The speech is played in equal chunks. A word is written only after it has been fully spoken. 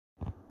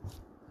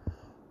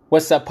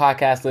What's up,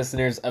 podcast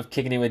listeners of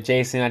Kicking It with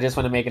Jason? I just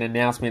want to make an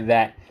announcement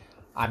that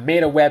I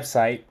made a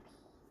website.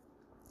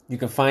 You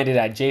can find it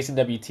at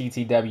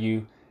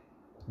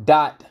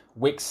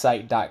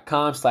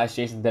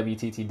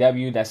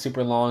jasonwttw.wixsite.com/jasonwttw. That's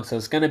super long, so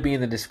it's going to be in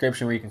the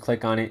description where you can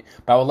click on it.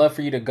 But I would love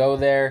for you to go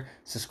there,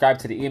 subscribe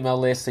to the email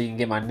list so you can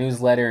get my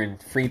newsletter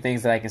and free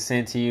things that I can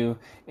send to you,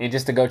 and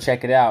just to go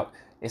check it out.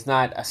 It's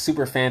not a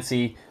super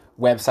fancy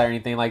website or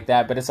anything like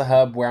that, but it's a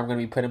hub where I'm going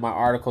to be putting my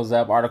articles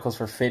up, articles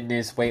for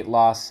fitness, weight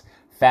loss,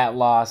 fat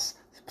loss,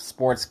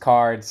 sports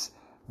cards,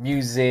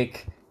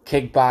 music,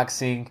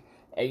 kickboxing,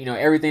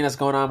 everything that's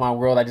going on in my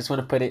world. I just want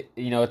to put it,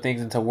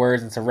 things into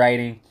words, into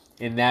writing.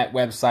 And that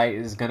website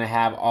is going to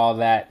have all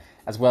that,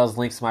 as well as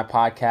links to my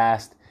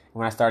podcast,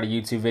 when I start a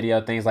YouTube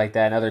video, things like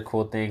that, and other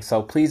cool things.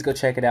 So please go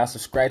check it out.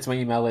 Subscribe to my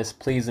email list.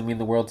 Please, it mean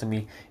the world to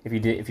me if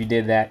you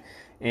did that.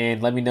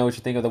 And let me know what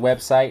you think of the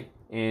website.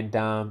 And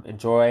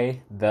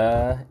enjoy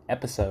the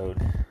episode.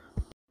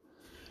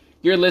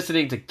 You're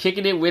listening to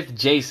Kicking It with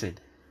Jason.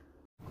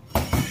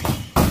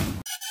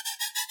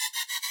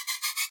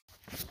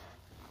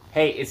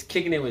 Hey, it's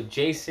Kicking It with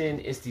Jason.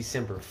 It's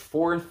December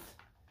 4th.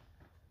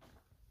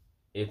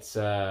 It's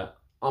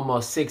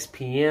almost 6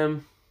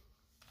 p.m.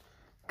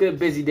 Good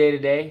busy day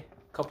today.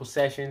 Couple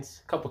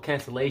sessions, couple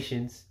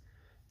cancellations.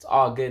 It's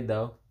all good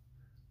though.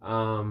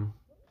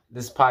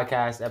 This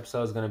podcast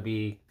episode is going to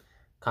be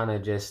kind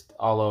of just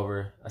all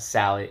over a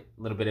salad,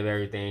 a little bit of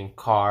everything,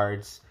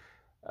 cards,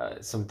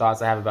 some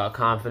thoughts I have about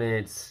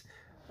confidence,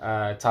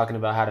 talking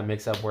about how to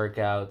mix up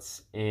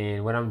workouts,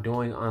 and what I'm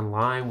doing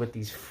online with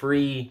these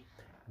free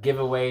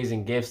giveaways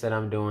and gifts that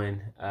I'm doing.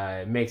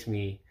 It makes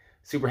me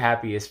super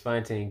happy. It's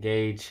fun to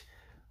engage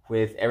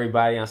with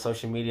everybody on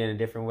social media in a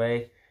different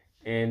way,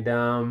 and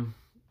to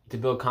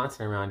build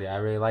content around it. I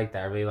really like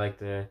that. I really like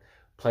to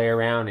play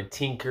around and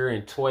tinker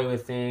and toy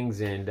with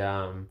things, and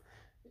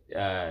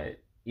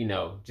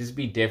just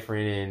be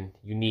different and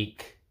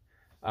unique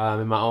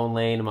in my own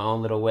lane, in my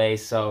own little way.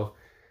 So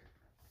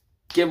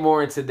get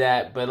more into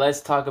that, but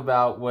let's talk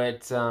about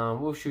what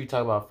should we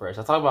talk about first?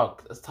 Let's talk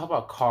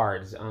about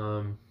cards.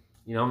 I'm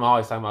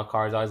always talking about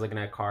cards, always looking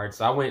at cards.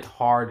 So I went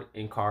hard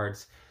in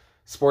cards,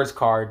 sports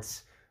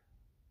cards,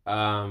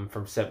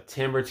 from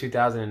September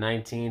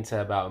 2019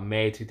 to about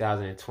May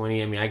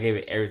 2020. I mean, I gave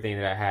it everything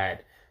that I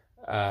had,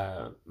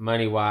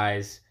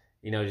 money-wise,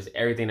 just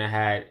everything I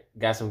had.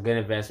 Got some good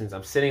investments.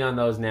 I'm sitting on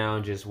those now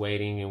and just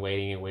waiting and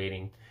waiting and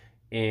waiting.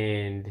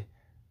 And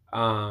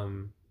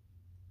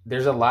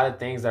there's a lot of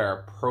things that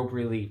are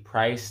appropriately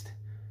priced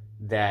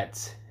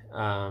that's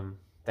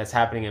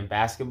happening in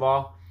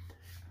basketball.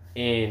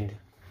 And,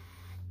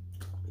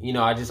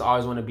 I just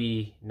always want to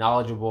be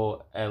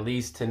knowledgeable, at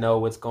least to know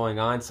what's going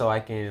on, so I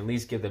can at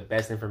least give the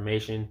best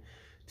information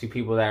to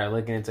people that are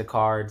looking into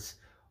cards,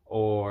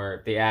 or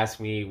if they ask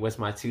me what's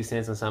my 2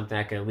 cents on something,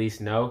 I can at least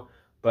know.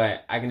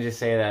 But I can just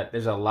say that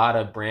there's a lot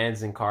of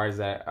brands and cards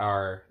that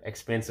are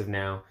expensive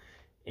now.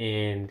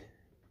 And,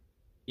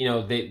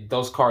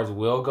 those cards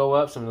will go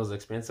up, some of those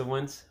expensive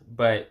ones,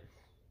 but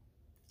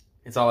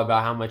it's all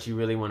about how much you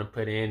really want to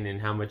put in and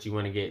how much you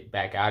want to get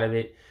back out of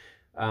it.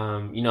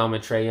 I'm a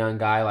Trae Young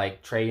guy.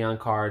 Like, Trae Young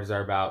cards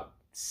are about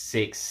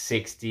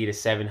 $660 to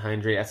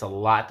 $700. That's a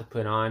lot to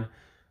put on.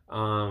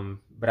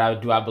 But I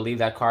believe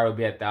that card will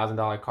be a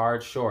 $1,000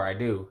 card? Sure, I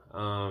do.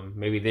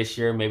 Maybe this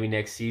year, maybe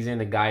next season.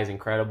 The guy is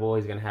incredible.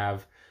 He's going to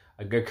have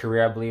a good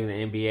career, I believe,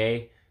 in the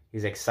NBA.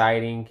 He's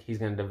exciting. He's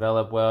going to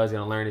develop well. He's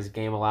going to learn his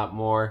game a lot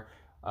more.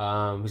 He's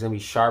going to be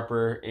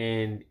sharper.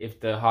 And if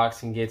the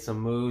Hawks can get some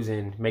moves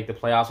and make the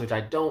playoffs, which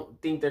I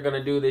don't think they're going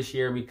to do this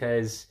year,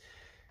 because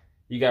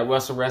you got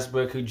Russell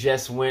Westbrook, who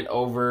just went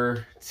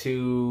over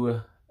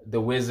to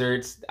the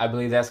Wizards. I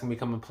believe that's going to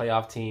become a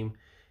playoff team,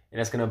 and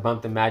that's going to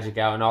bump the Magic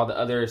out. And all the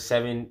other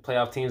 7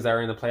 playoff teams that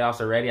are in the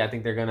playoffs already, I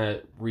think they're going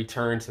to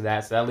return to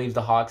that. So that leaves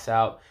the Hawks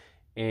out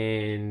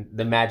and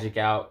the Magic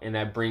out, and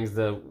that brings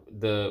the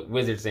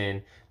Wizards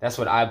in. That's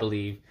what I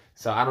believe.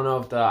 So I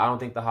don't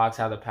think the Hawks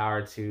have the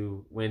power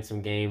to win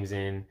some games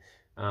and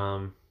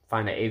find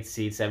an 8th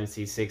seed, 7th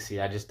seed, 6th seed.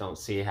 I just don't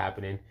see it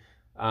happening.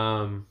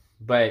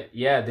 But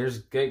yeah, there's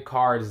good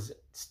cards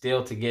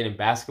still to get in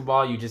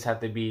basketball. You just have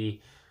to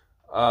be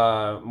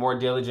more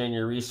diligent in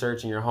your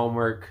research and your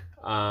homework.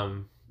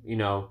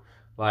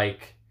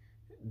 Like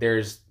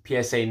there's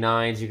PSA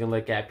 9s you can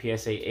look at,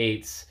 PSA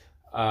 8s,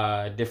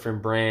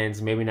 different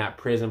brands. Maybe not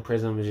Prism.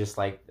 Prism is just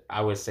like,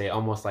 I would say,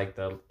 almost like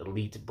the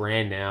elite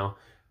brand now.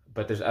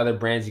 But there's other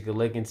brands you could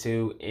look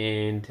into,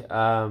 and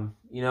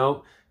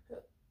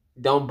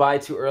don't buy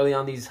too early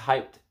on these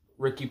hyped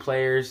rookie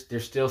players.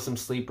 There's still some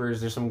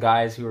sleepers. There's some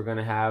guys who are going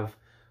to have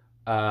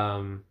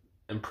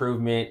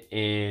improvement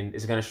and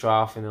is going to show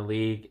off in the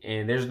league.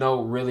 And there's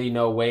no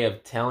way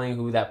of telling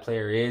who that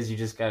player is. You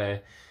just got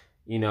to,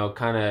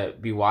 kind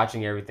of be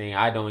watching everything.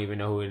 I don't even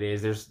know who it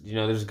is.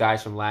 There's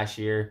guys from last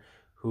year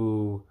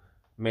who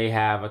may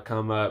have a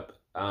come up.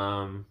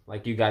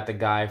 Like you got the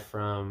guy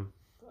from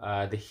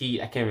the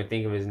Heat. I can't even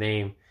think of his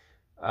name.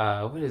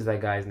 What is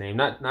that guy's name?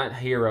 Not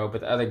Hero,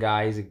 but the other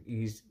guy.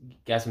 He's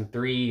got some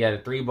three. He had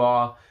a 3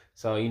 ball.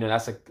 So, you know,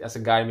 that's a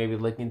guy to maybe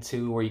look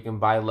into where you can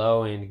buy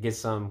low and get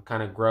some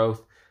kind of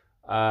growth.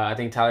 I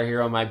think Tyler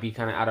Hero might be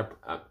kind of out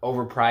of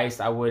overpriced.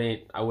 I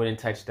wouldn't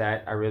touch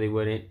that. I really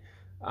wouldn't.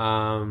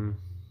 Um,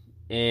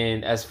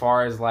 and as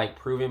far as like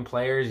proven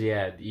players,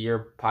 yeah, your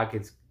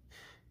pockets,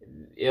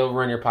 it'll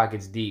run your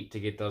pockets deep to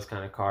get those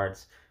kind of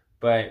cards.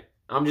 But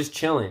I'm just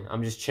chilling.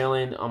 I'm just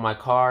chilling on my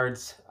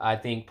cards. I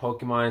think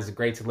Pokemon is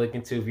great to look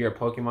into if you're a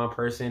Pokemon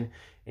person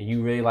and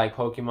you really like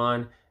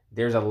Pokemon.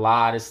 There's a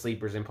lot of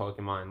sleepers in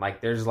Pokemon. Like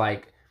there's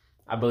like,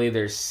 I believe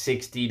there's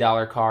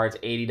 $60 cards,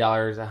 $80,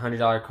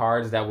 $100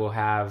 cards that will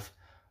have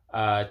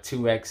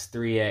 2x,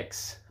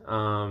 3x,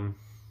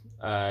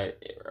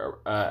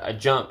 a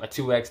jump, a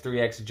 2x,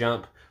 3x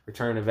jump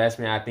return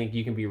investment. I think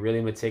you can be really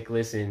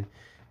meticulous and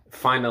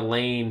find a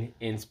lane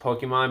in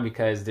Pokemon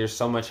because there's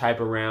so much hype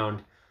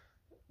around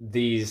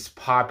these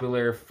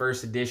popular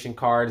first edition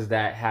cards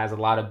that has a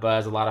lot of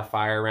buzz, a lot of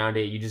fire around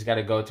it. You just got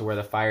to go to where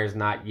the fire is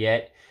not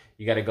yet.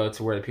 You got to go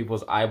to where the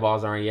people's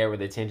eyeballs aren't yet, where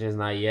the attention is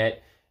not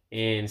yet,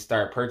 and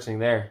start purchasing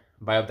there.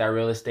 Buy up that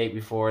real estate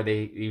before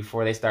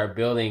they start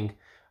building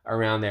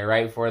around there,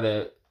 right? Before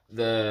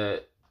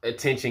the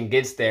attention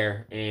gets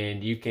there,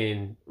 and you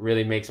can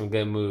really make some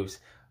good moves.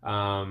 You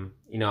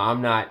know,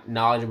 I'm not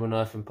knowledgeable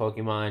enough in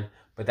Pokemon,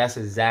 but that's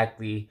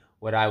exactly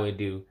what I would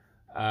do.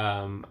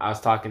 I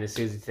was talking to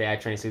Susie today. I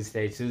trained Susie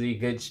today. Susie,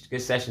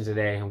 good session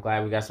today. I'm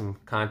glad we got some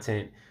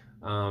content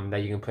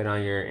that you can put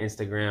on your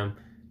Instagram.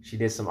 She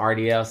did some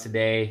RDLs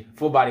today,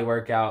 full body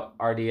workout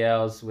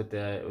RDLs with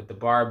the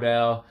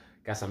barbell.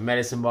 Got some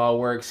medicine ball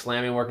work,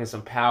 slamming work, and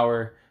some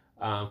power,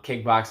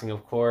 kickboxing,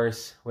 of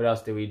course. What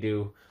else did we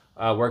do?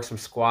 Work some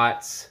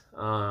squats.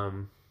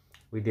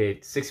 We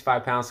did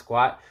 65-pound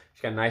squat.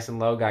 She got nice and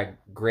low. Got a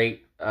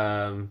great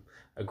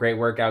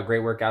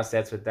workout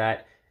sets with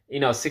that.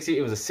 You know,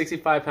 it was a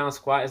 65-pound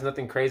squat. It's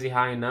nothing crazy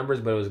high in numbers,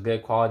 but it was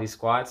good quality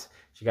squats.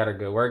 She got a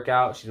good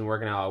workout. She's been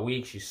working out all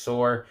week. She's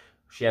sore.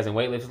 She hasn't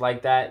weightlifted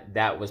like that.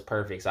 That was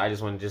perfect. So I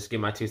just want to just give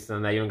my 2 cents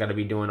on that. You don't got to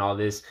be doing all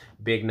this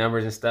big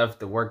numbers and stuff.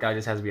 The workout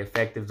just has to be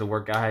effective. The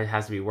workout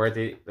has to be worth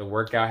it. The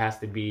workout has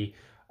to be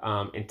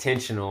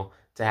intentional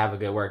to have a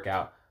good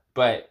workout.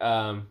 But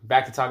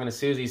back to talking to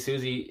Susie.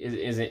 Susie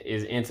is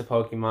into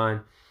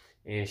Pokemon,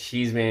 and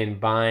she's been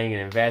buying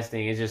and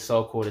investing. It's just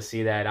so cool to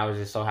see that. I was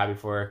just so happy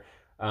for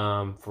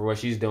what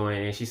she's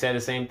doing. And she said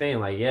the same thing.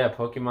 Like, yeah,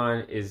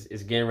 Pokemon is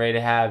getting ready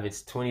to have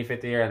its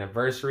 25th year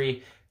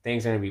anniversary.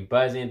 Things are going to be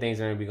buzzing. Things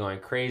are going to be going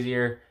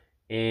crazier.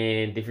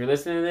 And if you're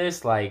listening to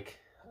this, like,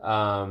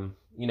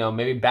 you know,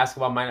 maybe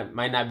basketball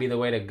might not be the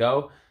way to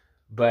go,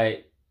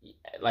 but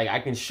like I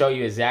can show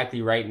you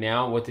exactly right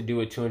now what to do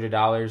with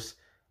 $200.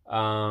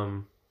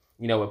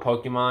 You know, with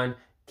Pokemon,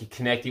 can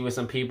connect you with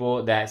some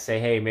people that say,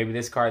 hey, maybe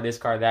this card,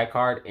 that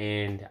card,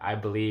 and I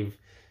believe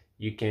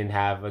you can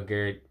have a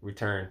good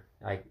return.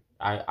 Like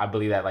I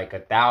believe that like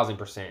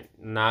 1,000%.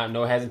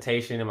 No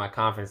hesitation in my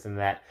confidence in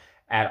that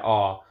at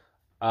all.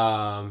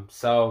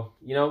 So,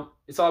 you know,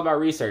 it's all about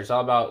research. It's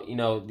all about, you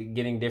know,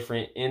 getting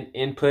different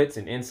inputs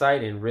and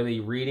insight and really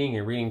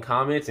reading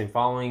comments and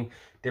following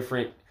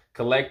different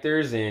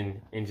collectors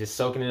and just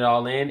soaking it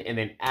all in and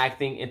then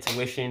acting,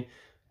 intuition,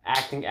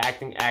 acting.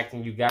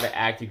 You gotta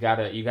act. You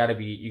gotta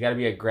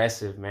be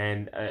aggressive,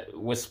 man.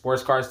 What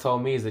sports cards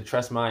told me is to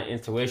trust my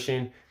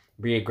intuition,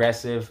 be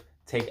aggressive,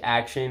 take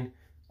action.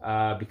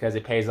 Because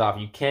it pays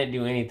off. You can't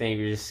do anything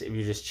if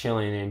you're just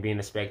chilling and being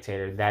a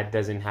spectator. That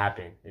doesn't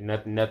happen.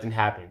 Nothing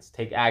happens.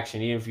 Take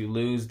action. Even if you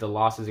lose, the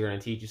losses are going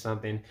to teach you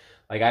something.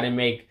 Like I didn't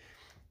make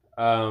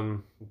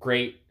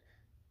great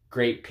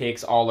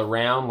picks all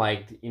around.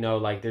 Like, you know,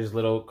 like there's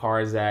little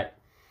cards that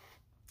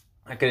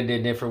I could have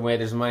did different way.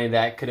 There's money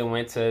that could have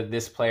went to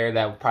this player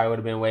that probably would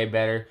have been way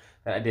better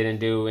that I didn't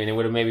do, and it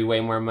would have made me way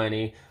more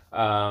money.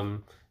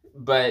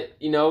 But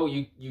you know,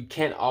 you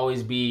can't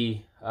always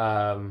be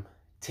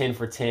 10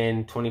 for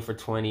 10, 20 for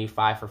 20,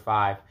 5 for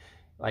 5.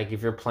 Like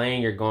if you're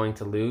playing, you're going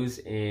to lose,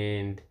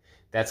 and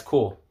that's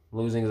cool.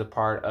 Losing is a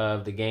part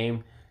of the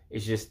game.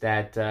 It's just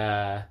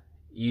that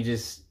you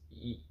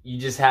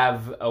just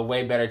have a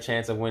way better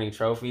chance of winning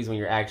trophies when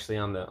you're actually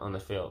on the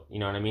field. You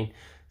know what I mean?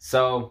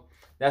 So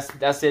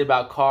that's it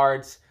about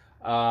cards.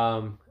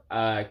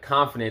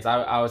 Confidence.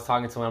 I was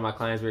talking to one of my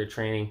clients. We were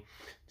training,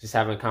 just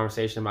having a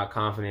conversation about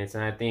confidence,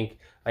 and I think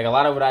like a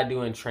lot of what I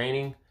do in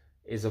training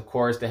is, of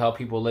course, to help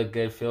people look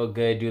good, feel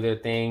good, do their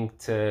thing,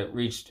 to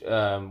reach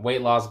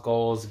weight loss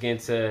goals, get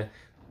into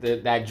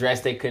that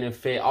dress they couldn't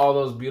fit, all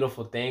those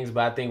beautiful things.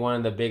 But I think one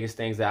of the biggest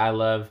things that I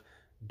love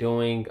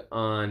doing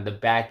on the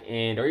back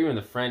end or even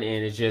the front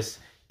end is just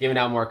giving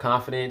out more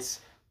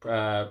confidence,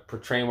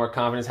 portraying more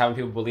confidence, having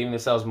people believe in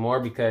themselves more,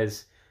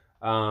 because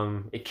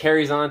it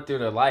carries on through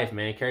their life,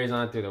 man. It carries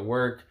on through their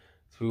work,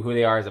 through who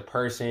they are as a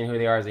person, who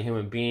they are as a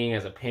human being,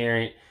 as a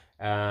parent,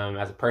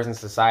 as a person in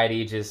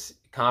society. Just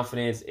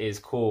confidence is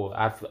cool.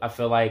 I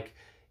feel like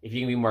if you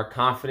can be more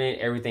confident,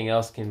 everything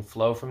else can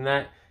flow from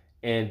that.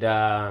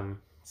 And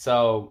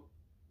so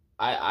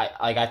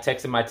I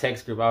texted my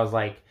text group. I was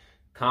like,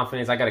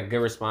 confidence. I got a good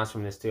response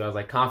from this too. I was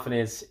like,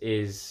 confidence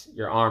is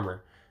your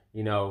armor.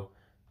 You know,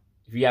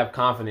 if you have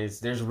confidence,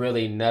 there's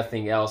really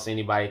nothing else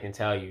anybody can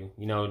tell you.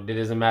 You know, it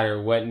doesn't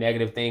matter what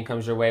negative thing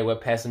comes your way,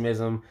 what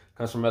pessimism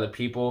comes from other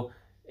people.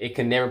 It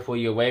can never pull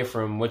you away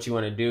from what you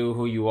want to do,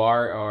 who you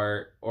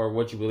are, or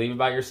what you believe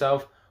about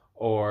yourself,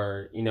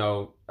 or, you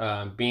know,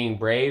 being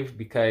brave,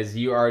 because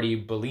you already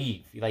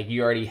believe, like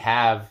you already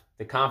have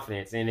the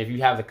confidence. And if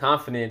you have the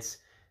confidence,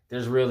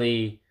 there's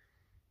really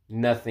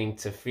nothing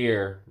to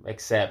fear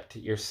except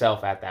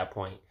yourself at that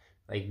point.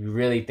 Like, you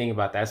really think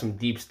about that. That's some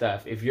deep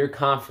stuff. If you're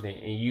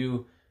confident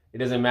and it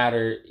doesn't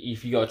matter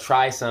if you go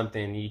try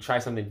something, you try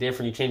something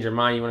different, you change your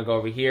mind, you want to go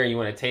over here, you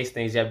want to taste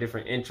things, you have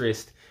different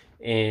interests,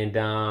 and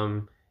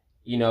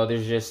you know,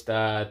 there's just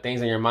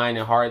things in your mind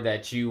and heart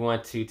that you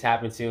want to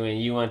tap into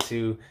and you want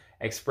to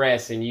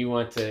express and you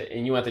want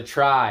to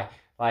try.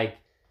 Like,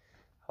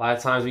 a lot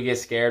of times we get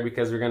scared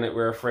because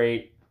we're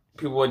afraid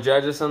people will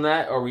judge us on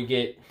that, or we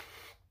get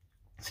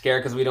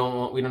scared because we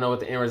don't know what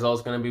the end result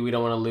is going to be. We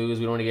don't want to lose.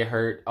 We don't want to get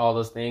hurt. All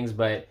those things.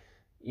 But,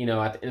 you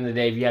know, at the end of the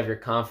day, if you have your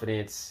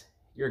confidence,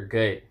 you're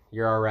good.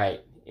 You're all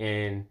right.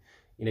 And,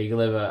 you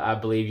know, I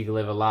believe you can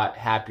live a lot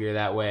happier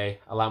that way,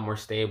 a lot more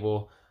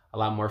stable, a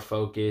lot more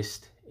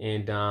focused,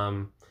 and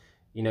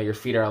you know, your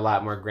feet are a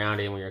lot more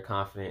grounded when you're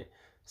confident.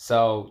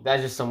 So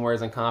that's just some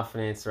words on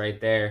confidence right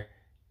there.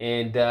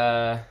 And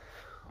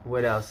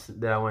what else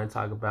did I want to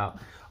talk about?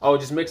 Oh,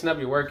 just mixing up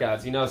your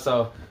workouts. You know,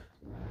 so,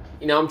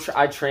 you know,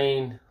 I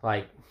train,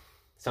 like,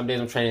 some days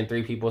I'm training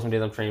 3 people, some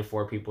days I'm training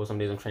 4 people, some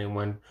days I'm training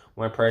one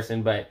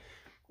person. But,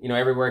 you know,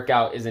 every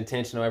workout is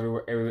intentional.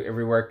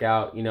 Every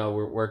workout, you know,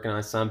 we're working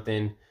on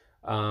something,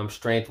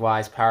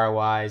 strength-wise,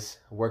 power-wise,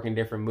 working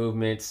different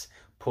movements,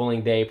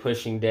 pulling day,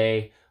 pushing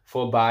day,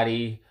 full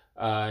body,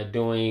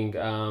 doing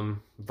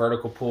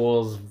vertical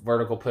pulls,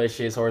 vertical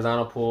pushes,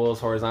 horizontal pulls,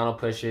 horizontal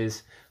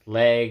pushes,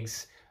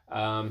 legs,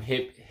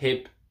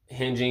 hip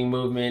hinging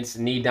movements,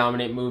 knee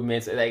dominant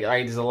movements. Like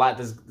there's a lot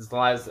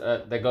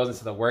that goes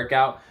into the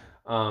workout.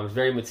 It's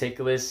very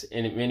meticulous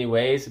in many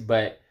ways,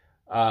 but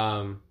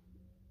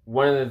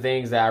one of the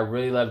things that I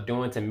really love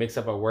doing to mix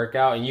up a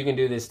workout, and you can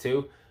do this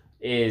too,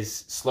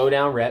 is slow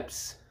down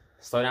reps,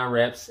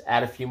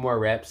 add a few more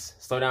reps,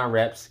 slow down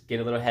reps,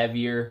 get a little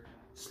heavier,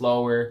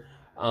 slower.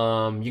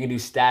 You can do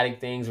static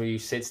things where you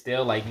sit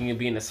still, like you can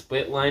be in a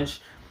split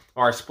lunge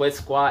or a split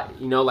squat,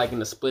 you know, like in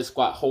the split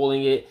squat,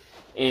 holding it,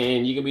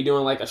 and you can be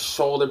doing like a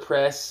shoulder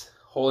press,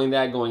 holding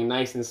that, going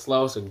nice and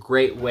slow. It's a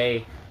great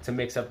way to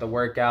mix up the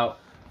workout.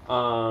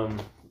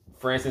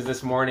 For instance,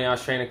 this morning I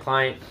was training a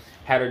client,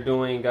 had her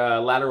doing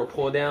lateral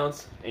pull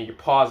downs, and you're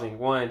pausing,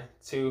 1,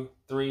 2,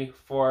 3,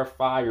 4,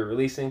 5, you're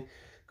releasing,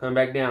 coming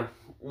back down,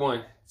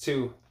 1,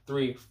 2,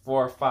 3,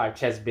 4, 5,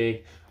 chest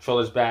big,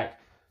 shoulders back,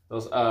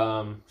 those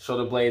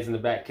shoulder blades in the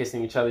back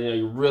kissing each other. You know,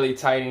 you're really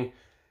tightening,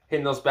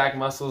 hitting those back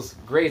muscles.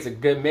 Great, it's a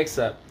good mix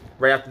up.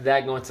 Right after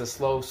that, going to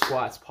slow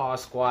squats,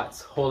 pause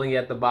squats, holding it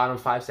at the bottom,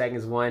 5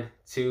 seconds, 1,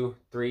 2,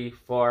 3,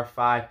 4,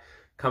 5,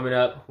 coming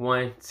up,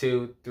 1,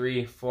 2,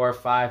 3, 4,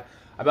 5,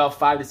 about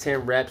 5 to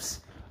 10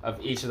 reps of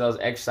each of those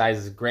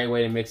exercises. Great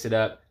way to mix it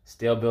up.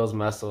 Still builds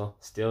muscle,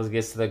 still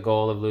gets to the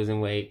goal of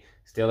losing weight,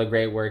 still a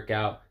great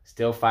workout,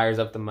 still fires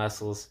up the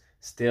muscles,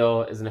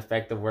 still is an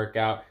effective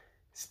workout,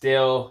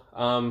 still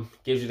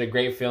gives you the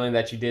great feeling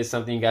that you did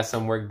something, you got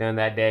some work done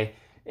that day,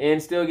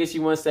 and still gets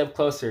you one step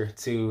closer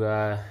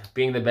to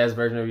being the best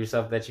version of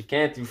yourself that you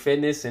can through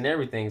fitness and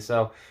everything.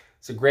 So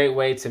it's a great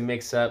way to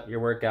mix up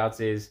your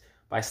workouts, is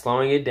by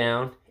slowing it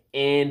down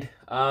and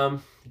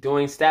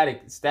doing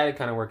static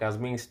kind of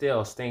workouts, being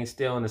still, staying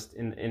still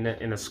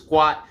in a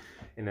squat,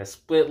 in a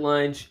split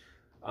lunge.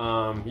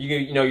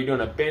 You know, you're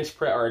doing a bench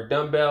press or a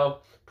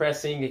dumbbell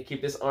pressing, you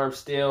keep this arm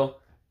still,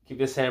 keep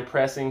this hand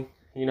pressing.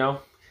 You know,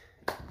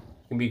 you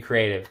can be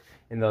creative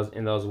in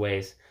those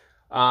ways.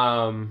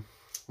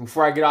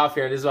 Before I get off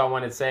here, this is what I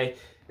wanted to say,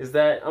 is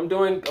that I'm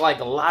doing like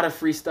a lot of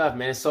free stuff,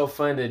 man. It's so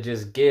fun to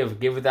just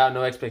give without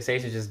no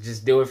expectations,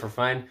 just do it for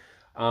fun.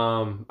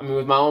 I mean,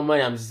 with my own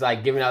money, I'm just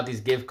like giving out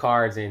these gift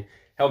cards and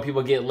helping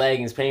people get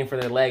leggings, paying for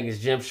their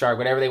leggings, Gymshark,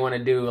 whatever they want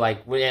to do.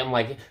 Like, I'm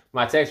like,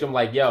 my text, I'm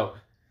like, yo,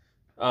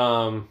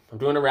 I'm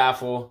doing a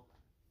raffle.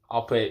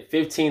 I'll put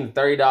 $15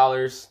 to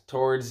 $30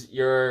 towards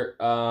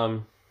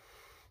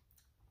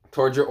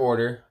your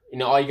order. You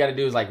know, all you got to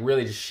do is like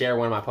really just share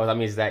one of my posts. I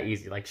mean, it's that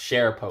easy. Like,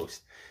 share a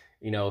post.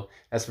 You know,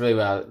 that's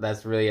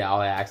really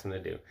all I ask them to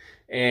do.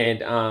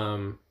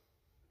 And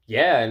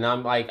yeah, and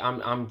I'm like,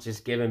 I'm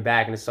just giving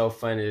back, and it's so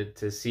fun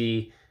to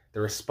see the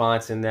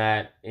response in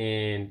that,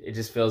 and it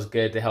just feels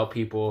good to help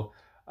people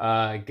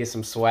get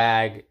some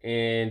swag,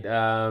 and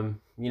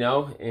you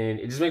know, and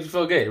it just makes me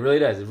feel good. It really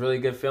does. It's a really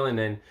good feeling.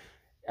 And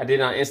I did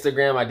it on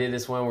Instagram. I did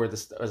this one where it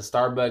was a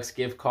Starbucks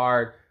gift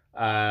card.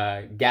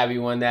 Gabby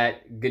won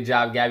that. Good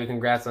job, Gabby.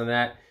 Congrats on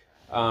that.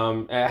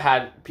 I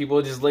had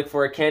people just look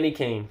for a candy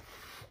cane,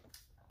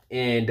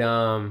 and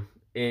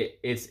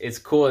it's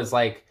cool. It's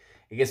like,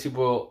 it gets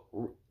people,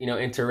 you know,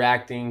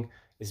 interacting.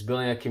 It's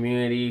building a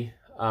community.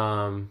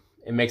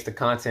 It makes the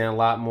content a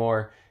lot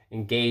more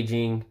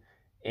engaging,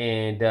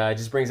 and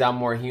just brings out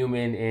more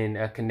human and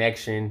a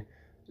connection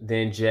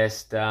than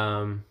just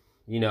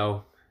you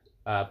know,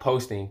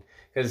 posting.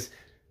 because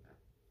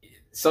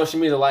social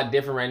media is a lot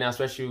different right now,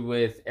 especially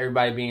with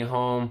everybody being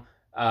home.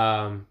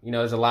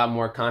 There's a lot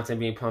more content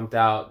being pumped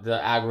out. The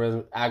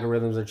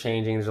algorithms are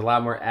changing. There's a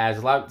lot more ads.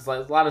 A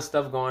lot of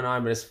stuff going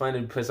on, but it's fun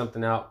to put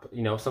something out.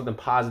 Something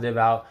positive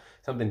out,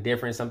 something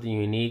different, something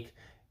unique,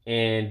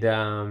 and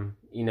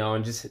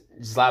and just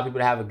allow people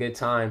to have a good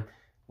time,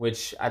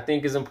 which I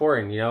think is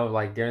important.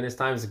 Like during this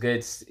time, it's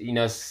good.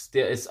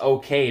 Still it's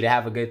okay to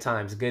have a good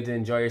time. It's good to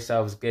enjoy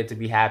yourself. It's good to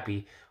be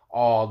happy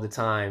all the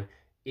time,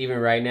 even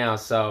right now.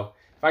 So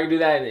if I can do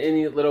that in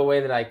any little way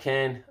that I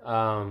can,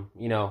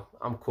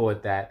 I'm cool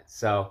with that.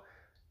 So,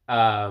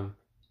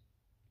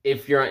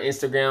 if you're on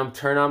Instagram,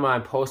 turn on my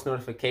post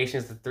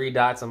notifications, the 3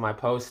 dots on my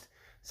post,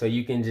 so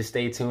you can just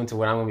stay tuned to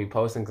what I'm going to be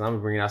posting, because I'm going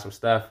to bring out some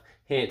stuff.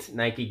 Hint,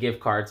 Nike gift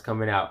cards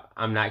coming out.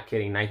 I'm not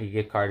kidding. Nike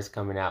gift card is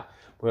coming out.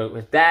 But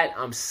with that,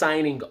 I'm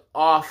signing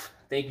off.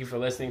 Thank you for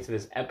listening to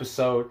this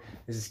episode.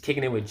 This is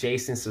Kicking It with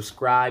Jason.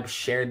 Subscribe,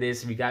 share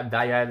this. If you got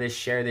value out of this,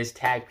 share this,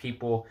 tag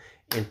people.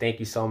 And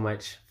thank you so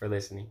much for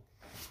listening.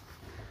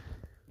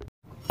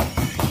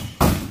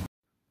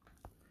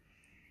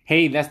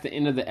 Hey, that's the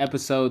end of the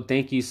episode.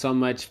 Thank you so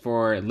much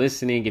for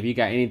listening. If you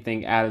got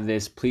anything out of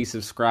this, please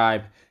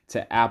subscribe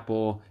to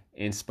Apple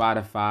and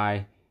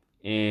Spotify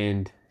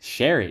and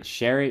share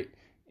it.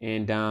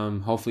 And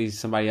hopefully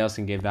somebody else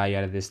can get value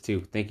out of this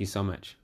too. Thank you so much.